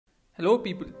Hello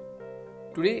people,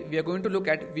 today we are going to look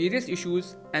at various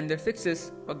issues and their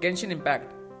fixes for Genshin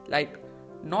Impact like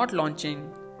not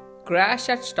launching, crash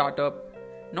at startup,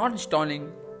 not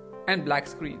installing and black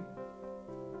screen.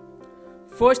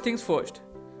 First things first,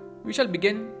 we shall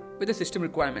begin with the system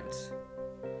requirements.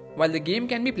 While the game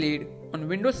can be played on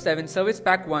Windows 7 Service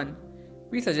Pack 1,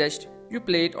 we suggest you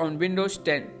play it on Windows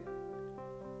 10.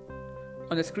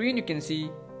 On the screen you can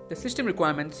see the system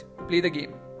requirements to play the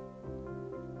game.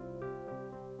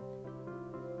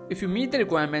 If you meet the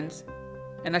requirements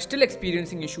and are still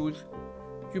experiencing issues,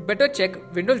 you better check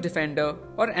Windows Defender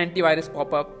or antivirus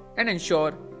pop-up and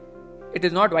ensure it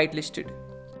is not whitelisted.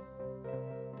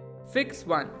 Fix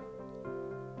 1.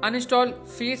 Uninstall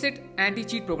Faceit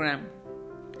anti-cheat program.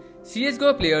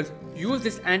 CSGO players use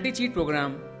this anti-cheat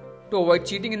program to avoid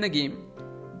cheating in the game,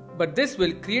 but this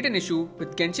will create an issue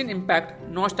with Genshin Impact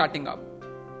not starting up.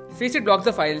 Faceit blocks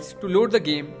the files to load the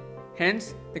game,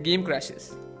 hence the game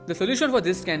crashes. The solution for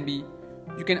this can be,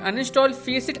 you can uninstall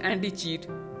Faceit anti-cheat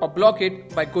or block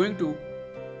it by going to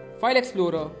File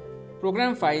Explorer,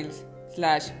 Program Files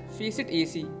 /Faceit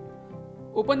AC.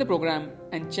 Open the program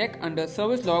and check under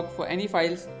service log for any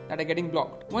files that are getting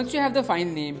blocked. Once you have the file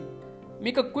name,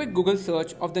 make a quick Google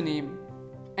search of the name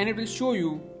and it will show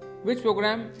you which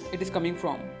program it is coming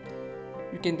from.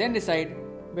 You can then decide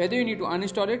whether you need to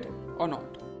uninstall it or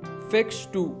not. Fix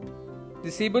 2.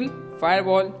 Disable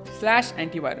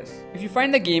firewall/antivirus. If you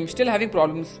find the game still having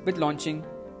problems with launching,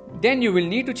 then you will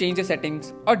need to change the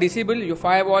settings or disable your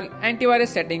firewall antivirus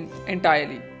setting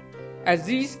entirely, as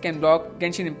these can block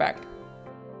Genshin Impact.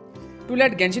 To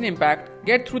let Genshin Impact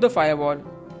get through the firewall,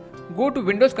 go to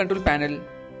Windows Control Panel,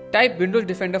 type Windows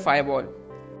Defender Firewall.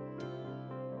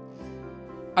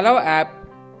 Allow app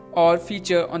or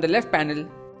feature on the left panel.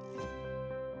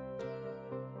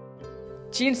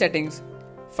 Change settings,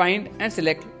 find and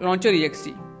select Launcher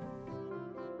exe.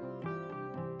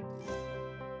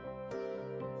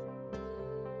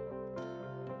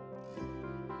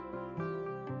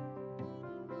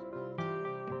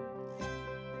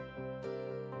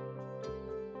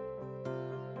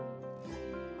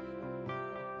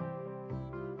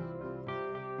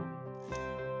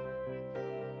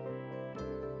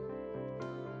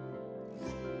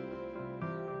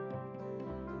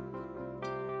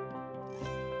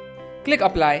 Click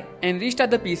Apply and restart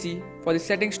the PC for the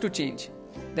settings to change.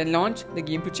 Then launch the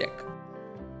game to check.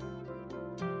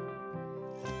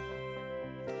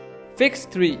 Fix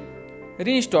 3.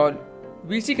 Reinstall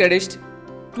VC Credit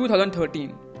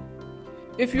 2013.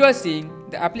 If you are seeing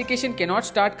the application cannot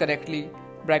start correctly,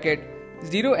 bracket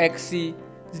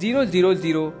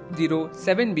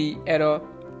 0xC00007B error,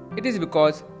 it is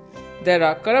because there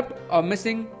are corrupt or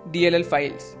missing DLL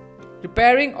files.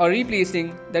 Repairing or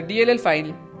replacing the DLL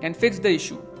file can fix the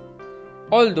issue.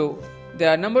 Although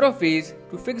there are a number of ways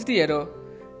to fix the error,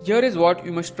 here is what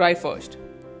you must try first.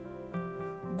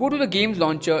 Go to the game's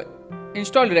launcher,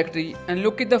 install directory and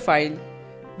locate the file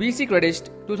VC Credit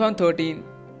 2013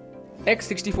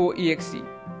 x64exe.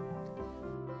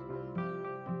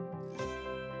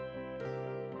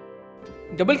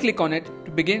 Double click on it to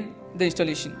begin the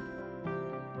installation.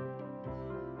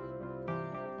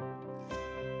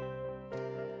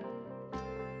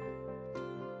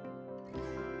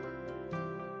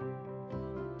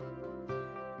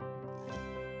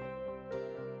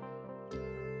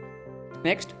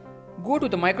 Next, go to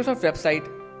the Microsoft website,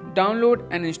 download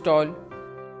and install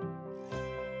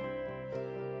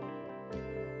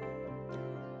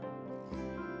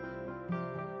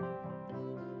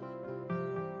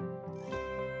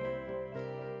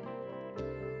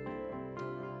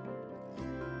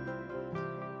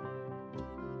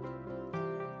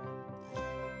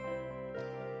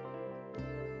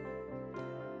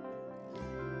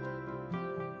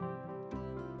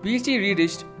VC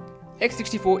Redist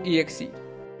x64exe.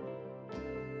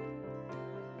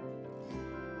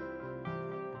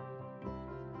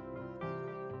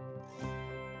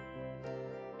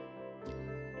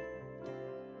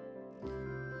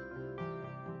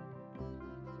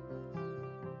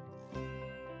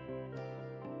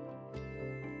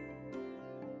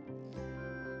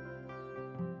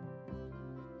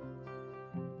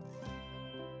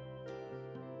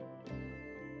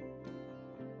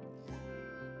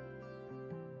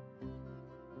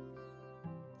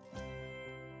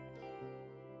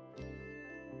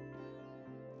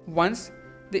 Once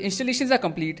the installations are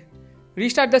complete,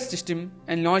 restart the system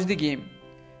and launch the game.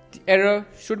 The error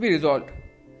should be resolved.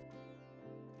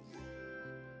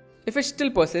 If it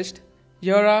still persists,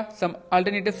 here are some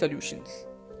alternative solutions.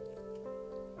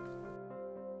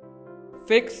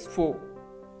 Fix 4.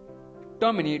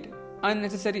 Terminate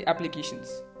unnecessary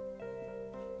applications.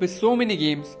 With so many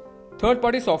games,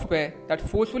 third-party software that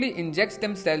forcefully injects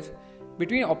themselves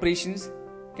between operations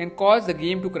can cause the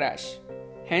game to crash.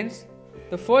 Hence,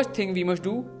 the first thing we must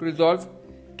do to resolve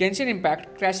Genshin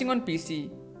Impact crashing on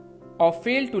PC or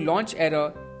fail to launch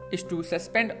error is to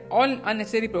suspend all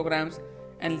unnecessary programs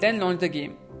and then launch the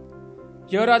game.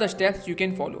 Here are the steps you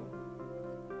can follow.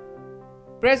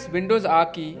 Press Windows R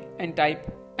key and type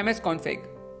msconfig.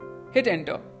 Hit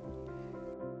enter.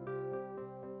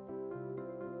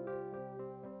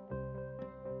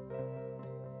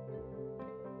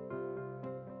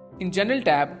 In General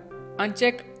tab,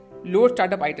 uncheck Load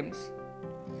Startup Items.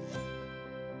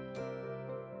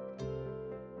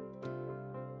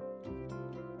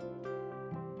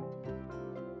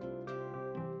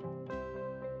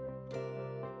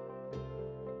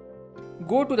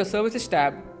 Go to the Services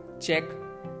tab, check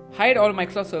Hide all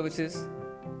Microsoft services.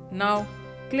 Now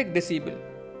click Disable.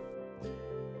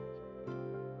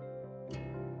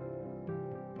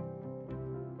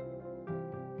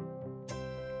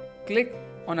 Click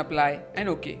on Apply and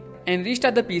OK, and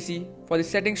restart the PC for the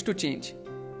settings to change.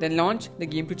 Then launch the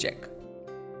game to check.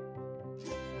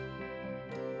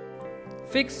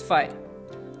 Fix file.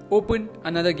 Open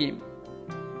another game.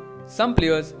 Some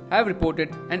players have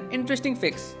reported an interesting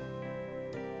fix.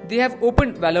 They have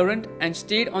opened Valorant and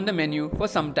stayed on the menu for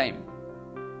some time,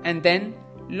 and then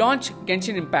launch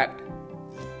Genshin Impact.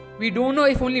 We don't know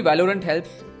if only Valorant helps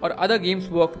or other games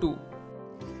work too,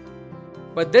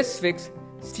 but this fix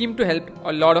seemed to help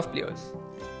a lot of players.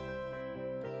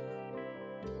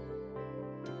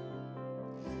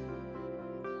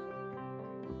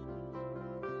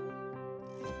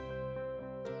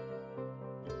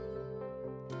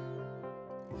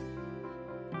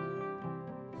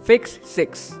 Fix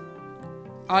 6.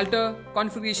 Alter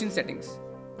configuration settings.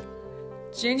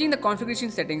 Changing the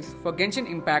configuration settings for Genshin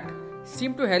Impact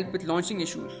seemed to help with launching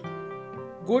issues.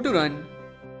 Go to Run.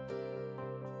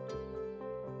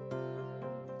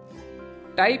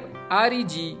 Type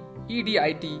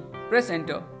REGEDIT, press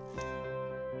enter.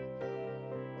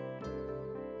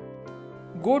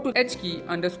 Go to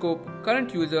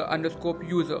HKey_current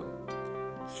user_user.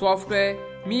 Software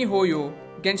MiHoYo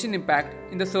Genshin Impact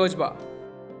in the search bar.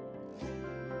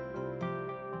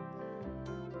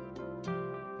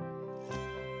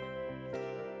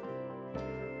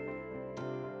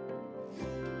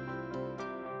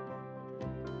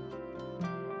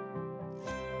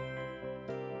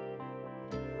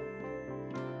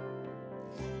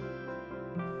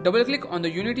 Double click on the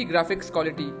Unity graphics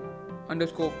quality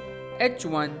underscore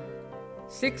H1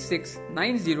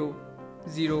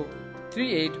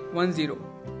 6690.03810.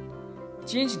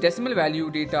 Change decimal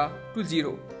value data to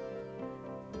 0.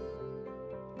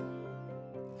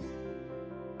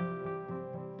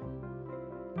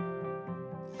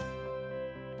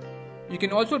 You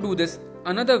can also do this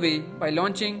another way by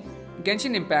launching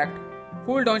Genshin Impact.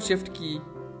 Hold down Shift key,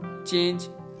 change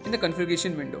in the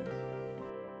configuration window.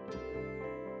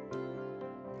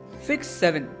 Fix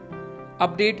 7.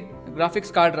 Update the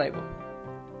graphics card driver.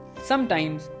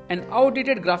 Sometimes an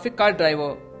outdated graphic card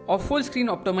driver or full screen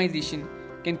optimization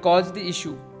can cause the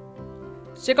issue.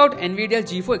 Check out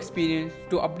NVIDIA's GeForce Experience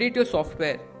to update your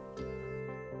software.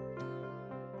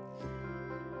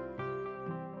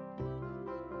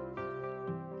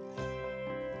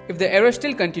 If the error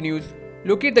still continues,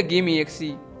 locate the game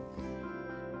exe.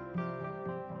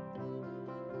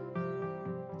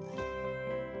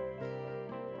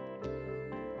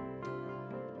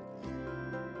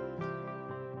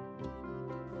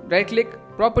 Right-click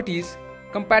Properties,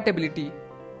 Compatibility.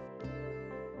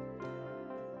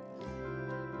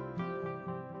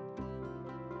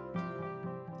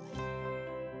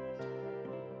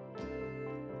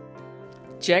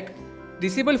 Check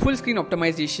Disable Full Screen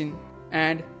Optimization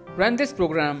and run this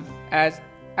program as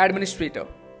administrator.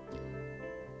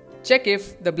 Check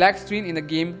if the black screen in the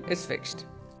game is fixed.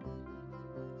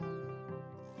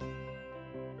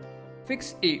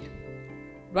 Fix 8.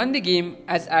 Run the game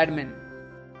as admin.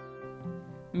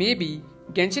 Maybe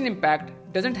Genshin Impact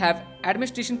doesn't have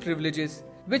administration privileges,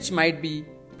 which might be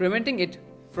preventing it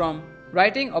from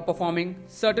writing or performing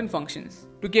certain functions.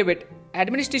 To give it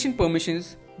administration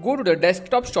permissions, go to the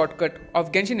desktop shortcut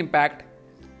of Genshin Impact,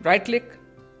 right-click,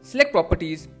 select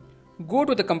Properties, go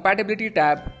to the Compatibility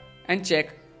tab and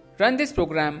check Run this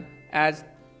program as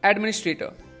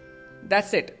administrator.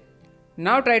 That's it.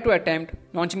 Now try to attempt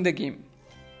launching the game.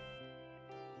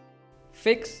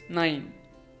 Fix 9.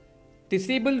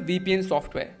 Disable VPN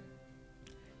software.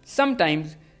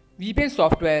 Sometimes VPN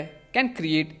software can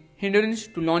create hindrance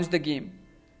to launch the game.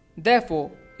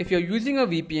 Therefore, if you're using a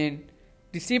VPN,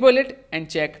 disable it and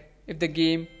check if the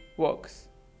game works.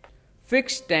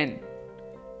 Fix 10.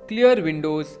 clear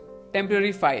Windows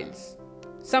temporary files.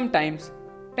 Sometimes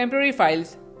temporary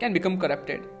files can become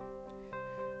corrupted.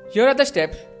 Here are the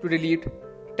steps to delete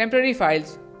temporary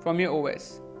files from your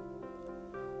OS.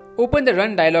 Open the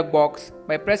Run dialog box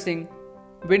by pressing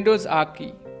Windows R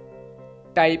key.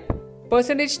 Type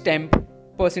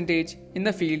 %temp% in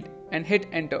the field and hit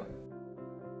enter.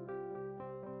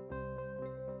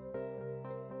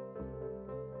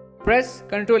 Press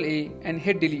Ctrl A and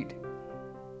hit delete.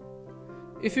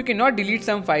 If you cannot delete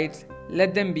some files,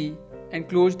 let them be and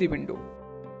close the window.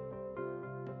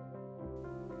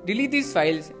 Delete these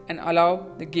files and allow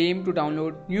the game to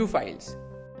download new files.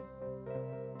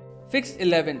 Fix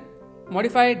 11.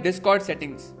 Modify Discord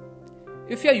settings.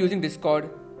 If you are using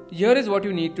Discord, here is what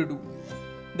you need to do.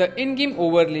 The in-game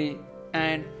overlay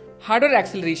and hardware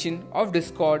acceleration of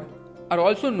Discord are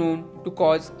also known to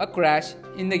cause a crash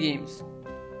in the games.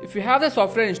 If you have the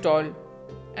software installed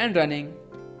and running,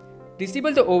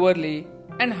 disable the overlay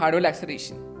and hardware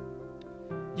acceleration.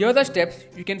 Here are the steps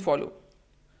you can follow.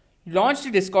 Launch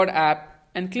the Discord app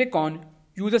and click on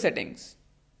User Settings.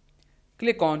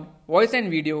 Click on Voice and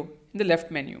Video in the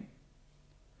left menu.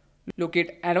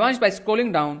 Locate Advanced by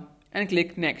scrolling down and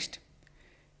click Next.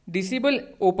 Disable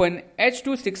Open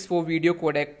H.264 video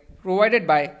codec provided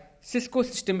by Cisco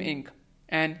System Inc.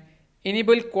 and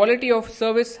enable Quality of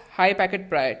Service High Packet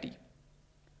Priority.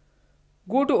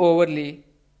 Go to Overlay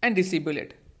and disable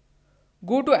it.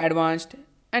 Go to Advanced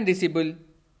and disable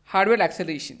Hardware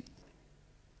Acceleration.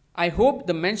 I hope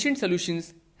the mentioned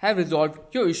solutions have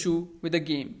resolved your issue with the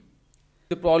game. If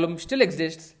the problem still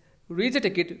exists, raise a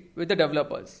ticket with the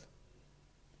developers.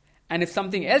 And if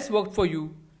something else worked for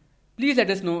you, please let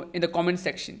us know in the comment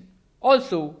section.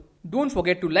 Also, don't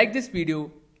forget to like this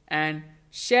video and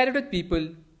share it with people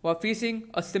who are facing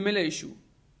a similar issue.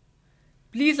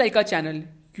 Please like our channel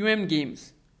QM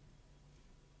Games.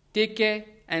 Take care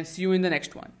and see you in the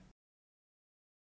next one.